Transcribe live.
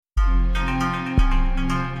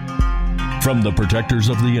From the protectors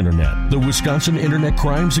of the Internet, the Wisconsin Internet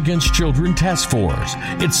Crimes Against Children Task Force,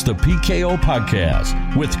 it's the PKO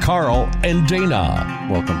Podcast with Carl and Dana.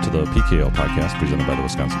 Welcome to the PKO Podcast presented by the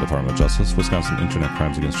Wisconsin Department of Justice, Wisconsin Internet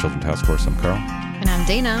Crimes Against Children Task Force. I'm Carl. And I'm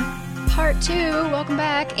Dana. Part 2. Welcome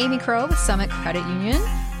back. Amy Crow with Summit Credit Union,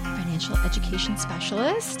 Financial Education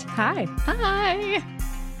Specialist. Hi. Hi.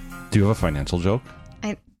 Do you have a financial joke?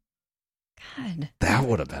 God. That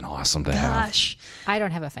would have been awesome to have. Gosh. I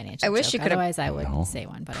don't have a financial I wish joke. you could have- Otherwise, I would say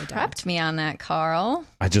one, but I don't. Prepped me on that, Carl.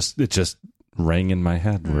 It just rang in my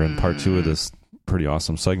head. We're in part 2 of this pretty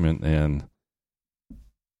awesome segment, and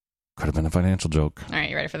could have been a financial joke. All right,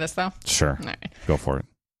 you ready for this, though? Sure. All right. Go for it.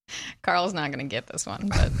 Carl's not going to get this one,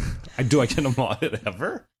 but I get them all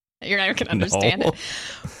ever? you're not going to understand No. it.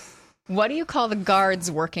 What do you call the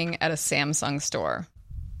guards working at a Samsung store?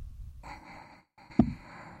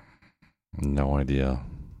 No idea.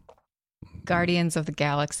 Guardians of the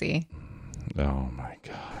Galaxy. Oh my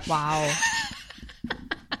gosh. Wow.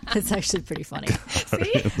 It's actually pretty funny.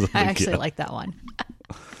 See? I actually like that one.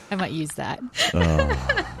 I might use that.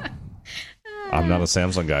 I'm not a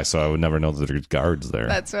Samsung guy, so I would never know that there's guards there.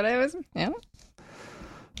 That's what I was, yeah.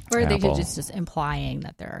 Or they Apple. could just implying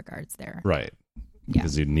that there are guards there. Right. Yeah.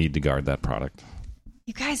 Because you need to guard that product.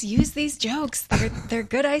 You guys use these jokes. They're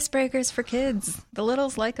good icebreakers for kids. The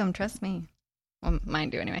littles like them, trust me. Well, mine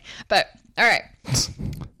do anyway. But, all right.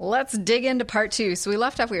 Let's dig into part 2. So we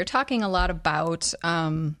left off, we were talking a lot about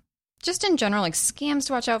just in general, like scams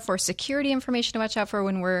to watch out for, security information to watch out for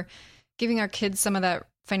when we're giving our kids some of that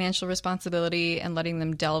financial responsibility and letting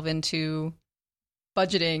them delve into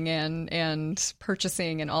budgeting and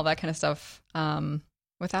purchasing and all that kind of stuff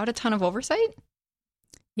without a ton of oversight.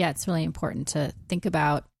 Yeah, it's really important to think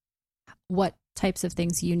about what types of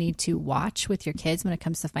things you need to watch with your kids when it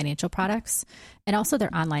comes to financial products, and also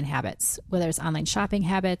their online habits, whether it's online shopping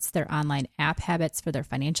habits, their online app habits for their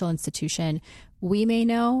financial institution. We may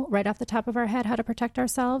know right off the top of our head how to protect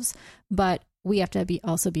ourselves, but we have to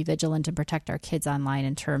also be vigilant and protect our kids online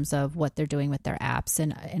in terms of what they're doing with their apps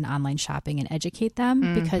and online shopping, and educate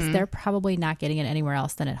them because they're probably not getting it anywhere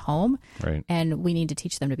else than at home. Right. And we need to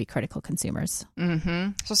teach them to be critical consumers.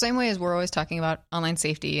 Mm-hmm. So same way as we're always talking about online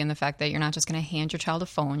safety and the fact that you're not just going to hand your child a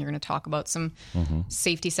phone, you're going to talk about some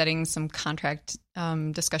safety settings, some contract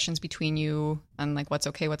discussions between you on like what's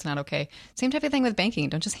okay, what's not okay. Same type of thing with banking.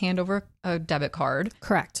 Don't just hand over a debit card.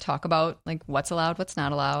 Correct. Talk about like what's allowed, what's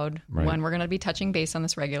not allowed, Right. when we're going to be touching base on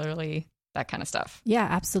this regularly, that kind of stuff. Yeah,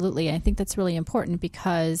 absolutely. I think that's really important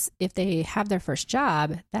because if they have their first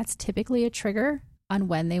job, that's typically a trigger on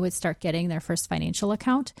when they would start getting their first financial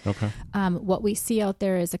account. Okay. What we see out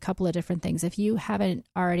there is a couple of different things. If you haven't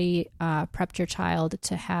already prepped your child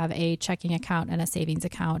to have a checking account and a savings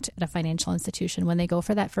account at a financial institution, when they go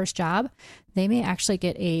for that first job, they may actually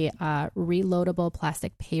get a reloadable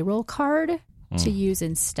plastic payroll card to use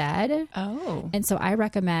instead. Oh. And so I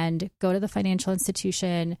recommend go to the financial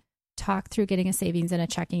institution, talk through getting a savings and a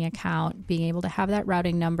checking account, being able to have that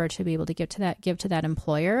routing number to be able to give to that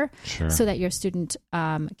employer, Sure. so that your student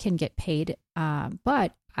can get paid.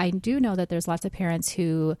 But I do know that there's lots of parents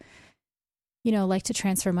who, like to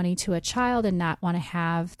transfer money to a child and not want to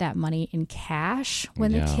have that money in cash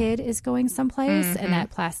when the kid is going someplace. And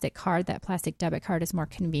that plastic debit card is more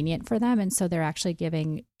convenient for them. And so they're actually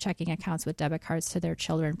giving checking accounts with debit cards to their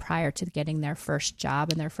children prior to getting their first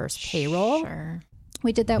job and their first payroll. Sure.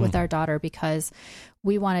 We did that with our daughter because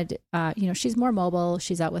we wanted, she's more mobile.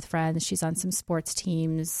 She's out with friends. She's on some sports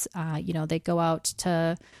teams. They go out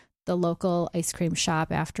to the local ice cream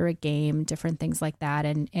shop after a game, different things like that.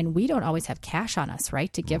 And we don't always have cash on us,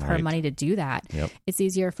 right, to give her money to do that. Yep. It's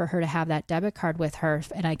easier for her to have that debit card with her,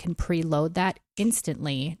 and I can preload that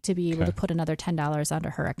instantly to be able to put another $10 onto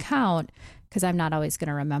her account, because I'm not always going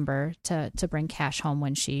to remember to bring cash home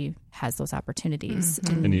when she has those opportunities.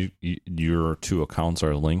 And your two accounts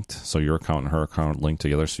are linked, so your account and her account linked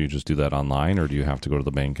together, so you just do that online, or do you have to go to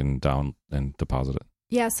the bank and deposit it?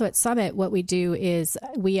 Yeah, so at Summit, what we do is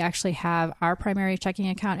we actually have our primary checking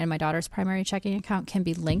account and my daughter's primary checking account can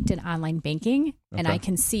be linked in online banking, and I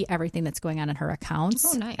can see everything that's going on in her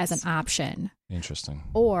accounts as an option. Interesting.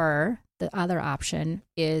 Or the other option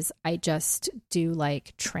is I just do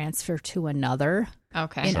like transfer to another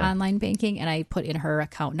in online banking, and I put in her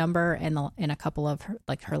account number and in a couple of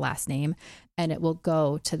her last name, and it will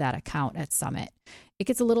go to that account at Summit. It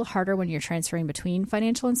gets a little harder when you're transferring between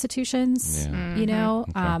financial institutions,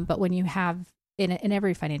 but when you have in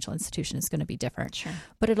every financial institution is going to be different. Sure.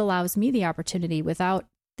 But it allows me the opportunity without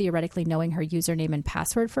theoretically knowing her username and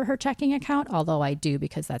password for her checking account, although I do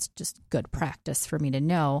because that's just good practice for me to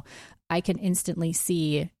know. I can instantly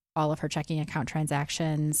see all of her checking account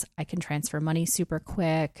transactions. I can transfer money super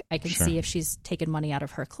quick. I can see if she's taken money out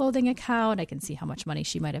of her clothing account. I can see how much money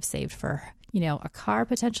she might have saved for, a car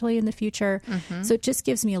potentially in the future. So it just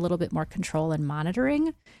gives me a little bit more control and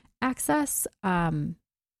monitoring access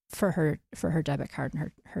for her debit card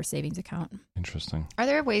and her savings account. Interesting. Are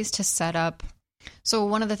there ways to set up? So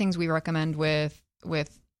one of the things we recommend with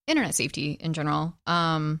internet safety in general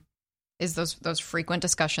is those frequent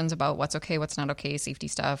discussions about what's okay, what's not okay, safety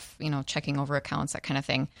stuff, checking over accounts, that kind of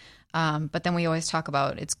thing. But then we always talk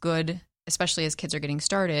about it's good, especially as kids are getting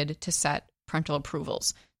started, to set parental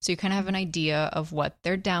approvals. So you kind of have an idea of what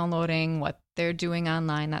they're downloading, what they're doing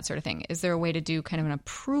online, that sort of thing. Is there a way to do kind of an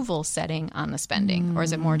approval setting on the spending, or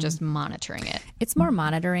is it more just monitoring it? It's more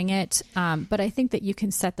monitoring it, but I think that you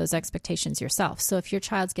can set those expectations yourself. So if your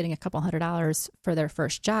child's getting a couple $100 for their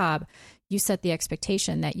first job, you set the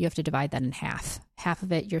expectation that you have to divide that in half. Half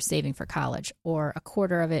of it you're saving for college, or a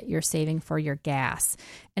quarter of it you're saving for your gas.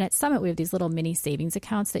 And at Summit, we have these little mini savings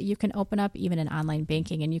accounts that you can open up even in online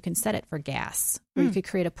banking, and you can set it for gas, or you could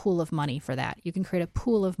create a pool of money for that. You can create a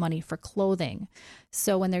pool of money for clothing.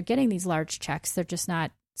 So when they're getting these large checks, they're just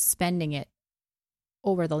not spending it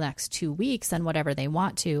over the next 2 weeks on whatever they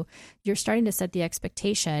want to. You're starting to set the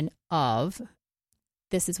expectation of,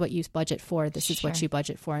 this is what you budget for, this is what you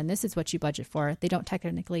budget for, and this is what you budget for. They don't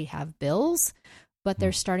technically have bills, but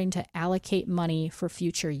they're starting to allocate money for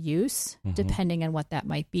future use, depending on what that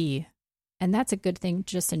might be. And that's a good thing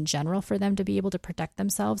just in general for them to be able to protect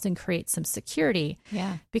themselves and create some security.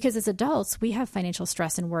 Yeah. Because as adults, we have financial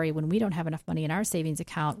stress and worry when we don't have enough money in our savings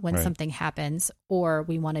account when something happens, or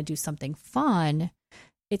we want to do something fun.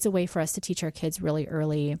 It's a way for us to teach our kids really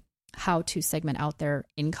early how to segment out their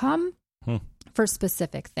income for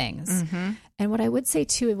specific things. And what I would say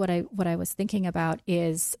too, what I was thinking about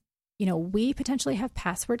is, we potentially have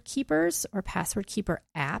password keepers or password keeper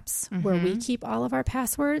apps where we keep all of our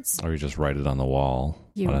passwords. Or you just write it on the wall.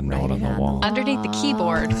 You on a note on the wall. Underneath the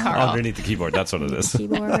keyboard, Carl. Underneath the keyboard. That's what it is.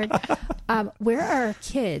 Keyboard. Where are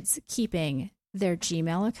kids keeping their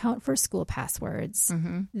Gmail account for school passwords?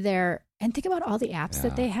 And think about all the apps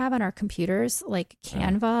that they have on our computers, like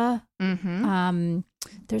Canva.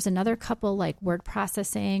 There's another couple like word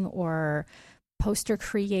processing or poster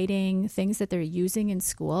creating things that they're using in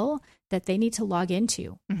school that they need to log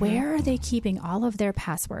into. Where are they keeping all of their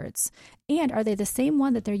passwords? And are they the same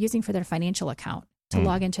one that they're using for their financial account to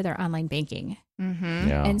log into their online banking?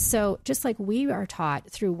 And so just like we are taught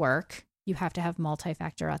through work, you have to have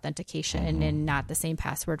multi-factor authentication and not the same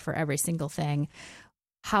password for every single thing.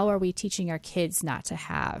 How are we teaching our kids not to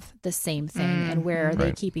have the same thing? And where are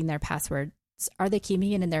they keeping their passwords? Are they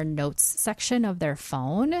keeping it in their notes section of their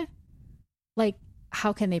phone? Like,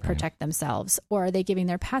 how can they protect themselves? Or are they giving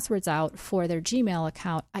their passwords out for their Gmail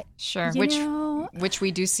account? Which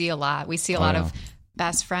we do see a lot. We see a lot of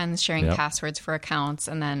best friends sharing passwords for accounts.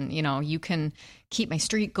 And then, you can keep my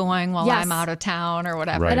streak going while I'm out of town or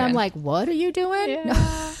whatever. And I'm like, what are you doing?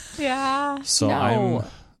 So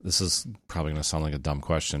this is probably going to sound like a dumb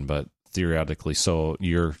question, but theoretically, so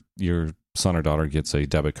your son or daughter gets a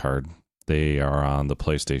debit card. They are on the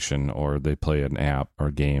PlayStation or they play an app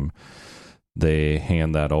or game. They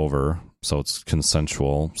hand that over, so it's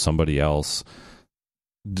consensual. Somebody else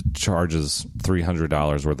charges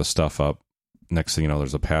 $300 worth of stuff up. Next thing you know,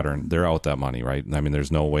 there's a pattern. They're out that money, right? I mean,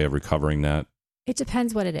 there's no way of recovering that. It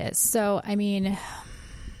depends what it is. So, I mean,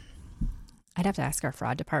 I'd have to ask our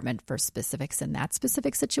fraud department for specifics in that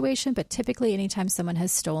specific situation. But typically, anytime someone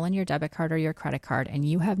has stolen your debit card or your credit card and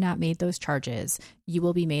you have not made those charges, you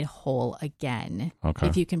will be made whole again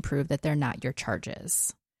if you can prove that they're not your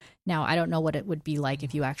charges. Now, I don't know what it would be like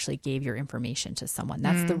if you actually gave your information to someone.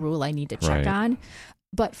 That's the rule I need to check on.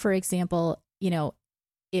 But for example,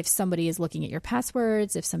 if somebody is looking at your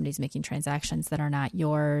passwords, if somebody's making transactions that are not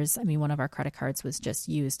yours. I mean, one of our credit cards was just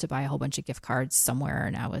used to buy a whole bunch of gift cards somewhere.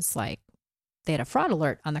 And I was like, they had a fraud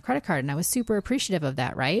alert on the credit card. And I was super appreciative of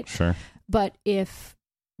that, right? Sure. But if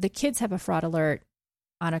the kids have a fraud alert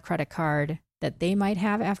on a credit card that they might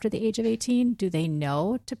have after the age of 18, do they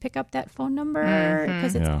know to pick up that phone number?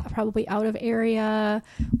 Because it's probably out of area.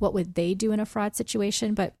 What would they do in a fraud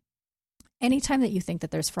situation? But anytime that you think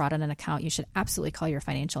that there's fraud on an account, you should absolutely call your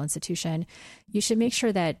financial institution. You should make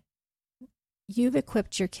sure that you've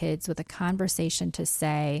equipped your kids with a conversation to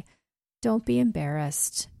say, don't be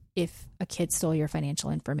embarrassed if a kid stole your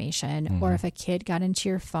financial information or if a kid got into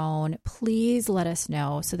your phone. Please let us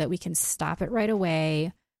know so that we can stop it right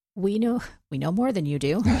away. We know more than you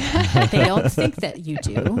do. They don't think that you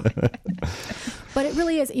do. But it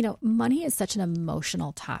really is, money is such an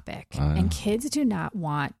emotional topic and kids do not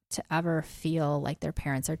want to ever feel like their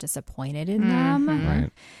parents are disappointed in them.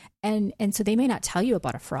 Right. And so they may not tell you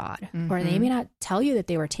about a fraud, or they Mm-hmm. may not tell you that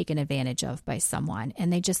they were taken advantage of by someone,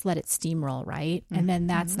 and they just let it steamroll, right? And then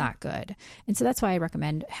that's not good. And so that's why I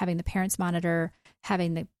recommend having the parents monitor,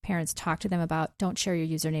 having the parents talk to them about, don't share your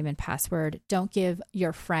username and password. Don't give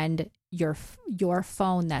your friend your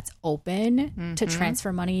phone that's open to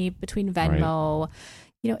transfer money between Venmo.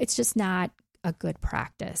 You know, it's just not a good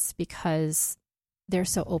practice because they're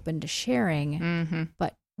so open to sharing,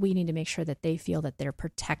 but we need to make sure that they feel that they're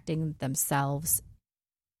protecting themselves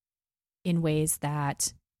in ways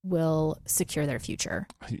that will secure their future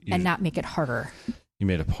and not make it harder. You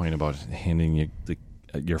made a point about handing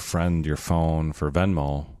your friend your phone for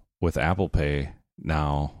Venmo with Apple Pay.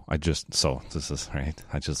 Now, this is right.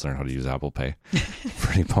 I just learned how to use Apple Pay.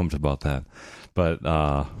 Pretty pumped about that. But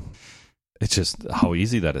it's just how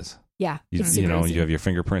easy that is. Yeah. You know, you have your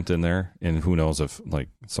fingerprint in there, and who knows if, like,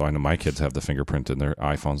 so I know my kids have the fingerprint in their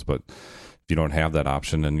iPhones, but if you don't have that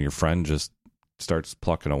option and your friend just starts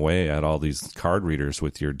plucking away at all these card readers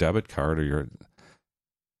with your debit card or your,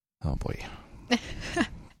 oh boy.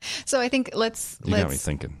 So I think let's got me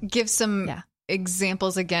thinking. Give some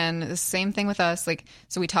examples again. The same thing with us. Like,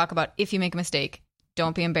 so we talk about if you make a mistake,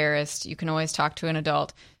 don't be embarrassed. You can always talk to an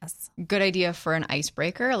adult. Yes. Good idea for an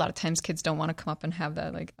icebreaker. A lot of times kids don't want to come up and have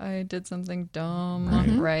that, like, I did something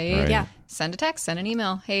dumb, right? Yeah. Send a text, send an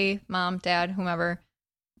email. Hey, mom, dad, whomever,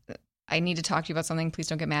 I need to talk to you about something. Please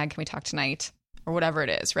don't get mad. Can we talk tonight? Or whatever it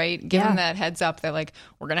is, right? Give them that heads up that, like,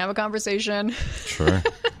 we're going to have a conversation. Sure.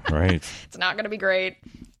 Right. It's not going to be great,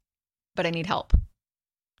 but I need help.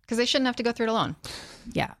 Because they shouldn't have to go through it alone.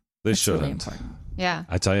 Yeah. They That's shouldn't. really important. Yeah.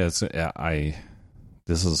 I tell you,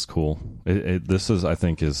 this is cool. This is, I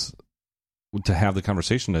think, is to have the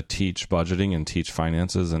conversation to teach budgeting and teach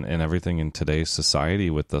finances and everything in today's society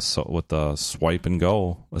with the swipe and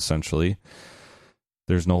go, essentially.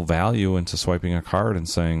 There's no value into swiping a card and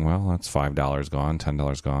saying, well, that's $5 gone,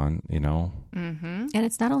 $10 gone, you know? Mm-hmm. And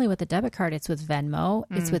it's not only with the debit card, it's with Venmo,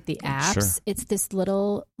 it's with the apps. Sure. It's this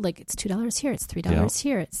little, like, it's $2 here, it's $3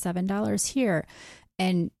 here, it's $7 here.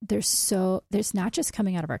 And there's not just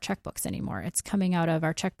coming out of our checkbooks anymore. It's coming out of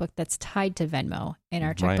our checkbook that's tied to Venmo and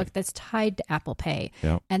our checkbook that's tied to Apple Pay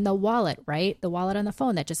and the wallet, right? The wallet on the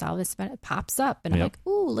phone that just all of a sudden pops up. And I'm like,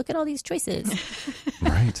 ooh, look at all these choices.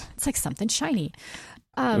 Right. It's like something shiny.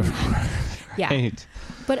 Right.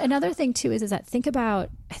 But another thing too is that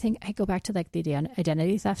I think I go back to like the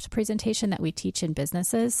identity theft presentation that we teach in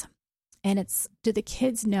businesses. And it's, do the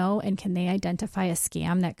kids know and can they identify a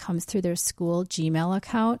scam that comes through their school Gmail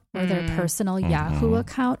account or their personal Yahoo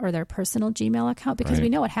account or their personal Gmail account? Because we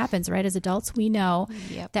know what happens, right? As adults, we know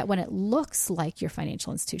that when it looks like your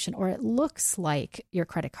financial institution or it looks like your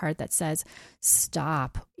credit card that says,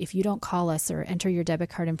 stop, if you don't call us or enter your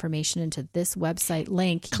debit card information into this website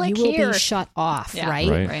link, click you will here. be shut off,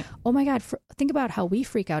 right? Oh my God, think about how we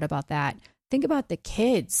freak out about that. Think about the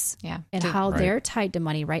kids and how they're tied to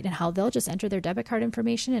money, right? And how they'll just enter their debit card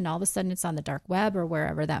information and all of a sudden it's on the dark web or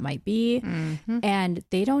wherever that might be. Mm-hmm. And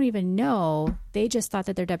they don't even know. They just thought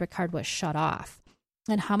that their debit card was shut off.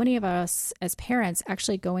 And how many of us as parents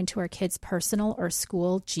actually go into our kids' personal or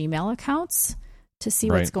school Gmail accounts to see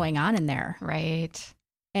what's going on in there? Right.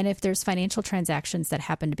 And if there's financial transactions that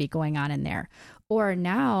happen to be going on in there. Or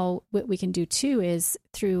now what we can do too is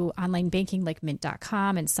through online banking like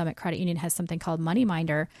Mint.com, and Summit Credit Union has something called Money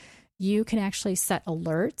Minder. You can actually set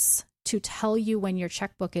alerts to tell you when your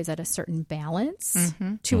checkbook is at a certain balance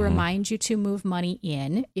to remind you to move money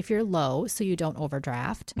in if you're low so you don't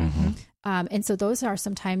overdraft. And so those are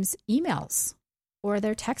sometimes emails or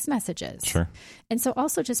their text messages. Sure. And so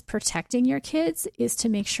also just protecting your kids is to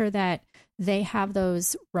make sure that they have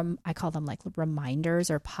those, I call them like reminders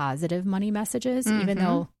or positive money messages, even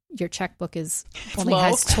though your checkbook is only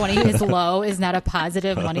has 20 is low, is not a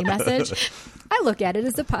positive money message. I look at it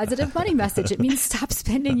as a positive money message. It means stop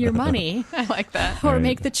spending your money. I like that. Or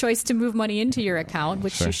make the choice to move money into your account,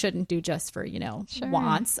 which you shouldn't do just for,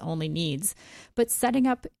 wants, only needs. But setting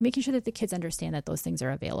up, making sure that the kids understand that those things are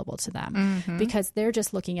available to them because they're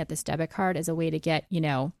just looking at this debit card as a way to get,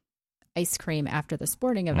 ice cream after the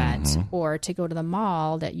sporting event or to go to the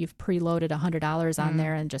mall that you've preloaded $100 on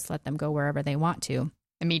there and just let them go wherever they want to.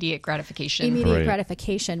 Immediate gratification.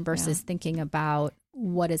 Gratification versus thinking about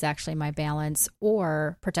what is actually my balance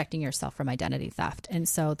or protecting yourself from identity theft. And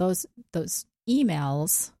so those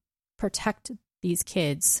emails protect these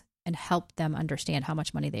kids and help them understand how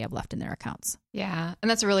much money they have left in their accounts. Yeah.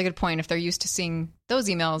 And that's a really good point. If they're used to seeing those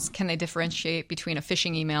emails, can they differentiate between a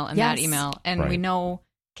phishing email and that email? And we know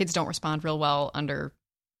kids don't respond real well under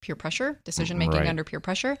peer pressure, decision-making under peer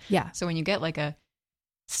pressure. Yeah. So when you get like a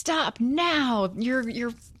stop now.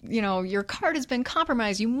 Your card has been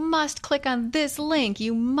compromised. You must click on this link.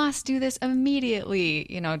 You must do this immediately.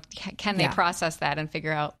 Can they process that and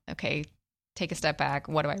figure out, okay, take a step back.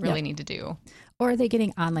 What do I really need to do? Or are they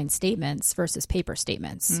getting online statements versus paper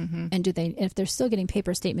statements? Mm-hmm. And if they're still getting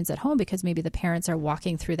paper statements at home because maybe the parents are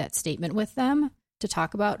walking through that statement with them to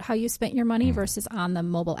talk about how you spent your money versus on the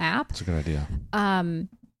mobile app. That's a good idea. And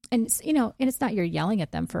it's not you're yelling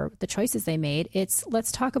at them for the choices they made. It's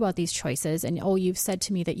let's talk about these choices. And you've said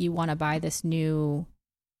to me that you want to buy this new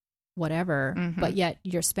whatever, but yet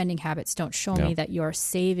your spending habits don't show me that you're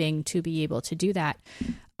saving to be able to do that.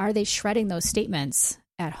 Are they shredding those statements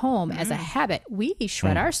at home as a habit? We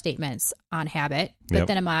shred our statements on habit, but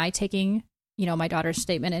then am I taking, my daughter's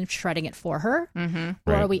statement and shredding it for her?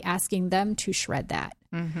 Or are we asking them to shred that?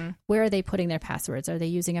 Where are they putting their passwords? Are they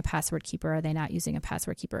using a password keeper? Are they not using a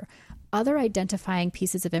password keeper? Other identifying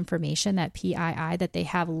pieces of information that PII that they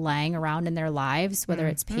have lying around in their lives, whether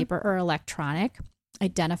it's paper or electronic,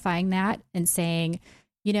 identifying that and saying,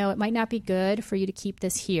 it might not be good for you to keep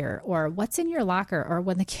this here, or what's in your locker, or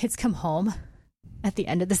when the kids come home at the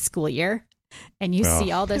end of the school year and you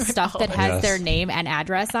see all this stuff that has their name and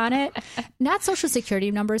address on it. Not social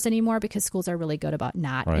security numbers anymore because schools are really good about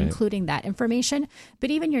not including that information,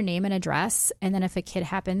 but even your name and address. And then if a kid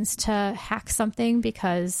happens to hack something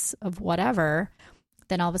because of whatever,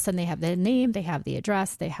 then all of a sudden they have the name, they have the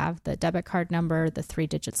address, they have the debit card number, the 3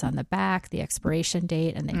 digits on the back, the expiration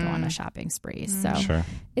date, and they go on a shopping spree. So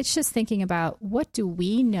it's just thinking about what do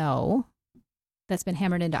we know that's been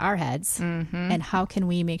hammered into our heads, and how can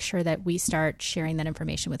we make sure that we start sharing that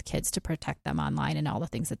information with kids to protect them online and all the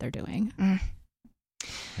things that they're doing. I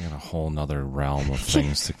got a whole nother realm of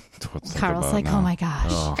things to think Carl's about like, now. oh my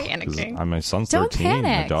gosh. Panicking. My son's Don't 13,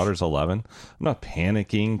 panic. my daughter's 11. I'm not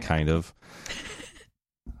panicking, kind of.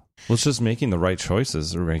 Well, it's just making the right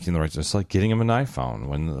choices, or just like getting them an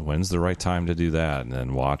iPhone. When's the right time to do that? And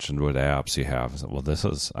then watching what apps you have. Well, this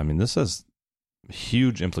has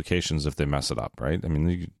huge implications if they mess it up, right? I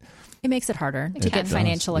mean, it makes it harder to get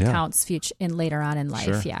financial accounts later on in life.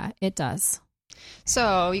 Sure. Yeah, it does.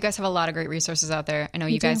 So you guys have a lot of great resources out there. I know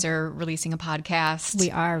you guys are releasing a podcast.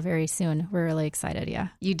 We are very soon. We're really excited. Yeah.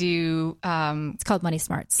 You do. It's called Money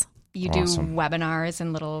Smarts. You do webinars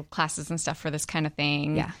and little classes and stuff for this kind of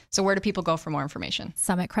thing. Yeah. So where do people go for more information?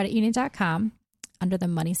 SummitCreditUnion.com. Under the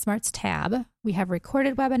Money Smarts tab, we have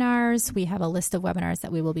recorded webinars. We have a list of webinars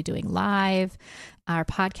that we will be doing live. Our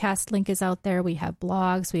podcast link is out there. We have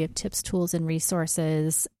blogs. We have tips, tools, and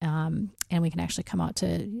resources. And we can actually come out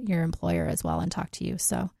to your employer as well and talk to you.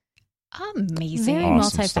 So amazing. Very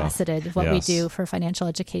awesome multifaceted stuff. what we do for financial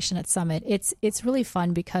education at Summit. It's really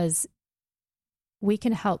fun because we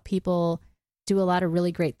can help people do a lot of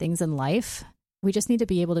really great things in life. We just need to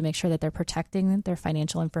be able to make sure that they're protecting their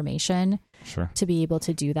financial information to be able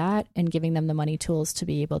to do that, and giving them the money tools to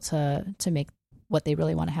be able to make what they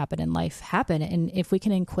really want to happen in life happen. And if we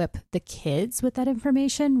can equip the kids with that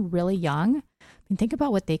information really young, I mean, think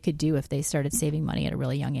about what they could do if they started saving money at a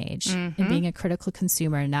really young age and being a critical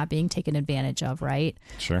consumer and not being taken advantage of, right?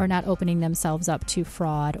 Sure. Or not opening themselves up to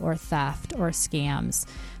fraud or theft or scams.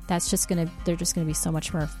 They're just going to be so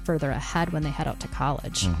much more further ahead when they head out to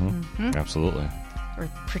college. Absolutely. We're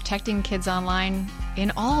protecting kids online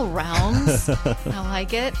in all realms. I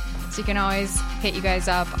like it. So you can always hit you guys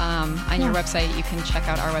up on your website. You can check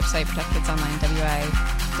out our website,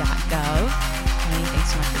 protectkidsonline.wi.gov. And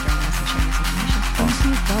thanks so much for joining us and sharing this information. Thank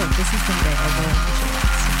you both. This has been great. I really appreciate it.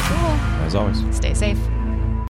 Cool. As always. Stay safe.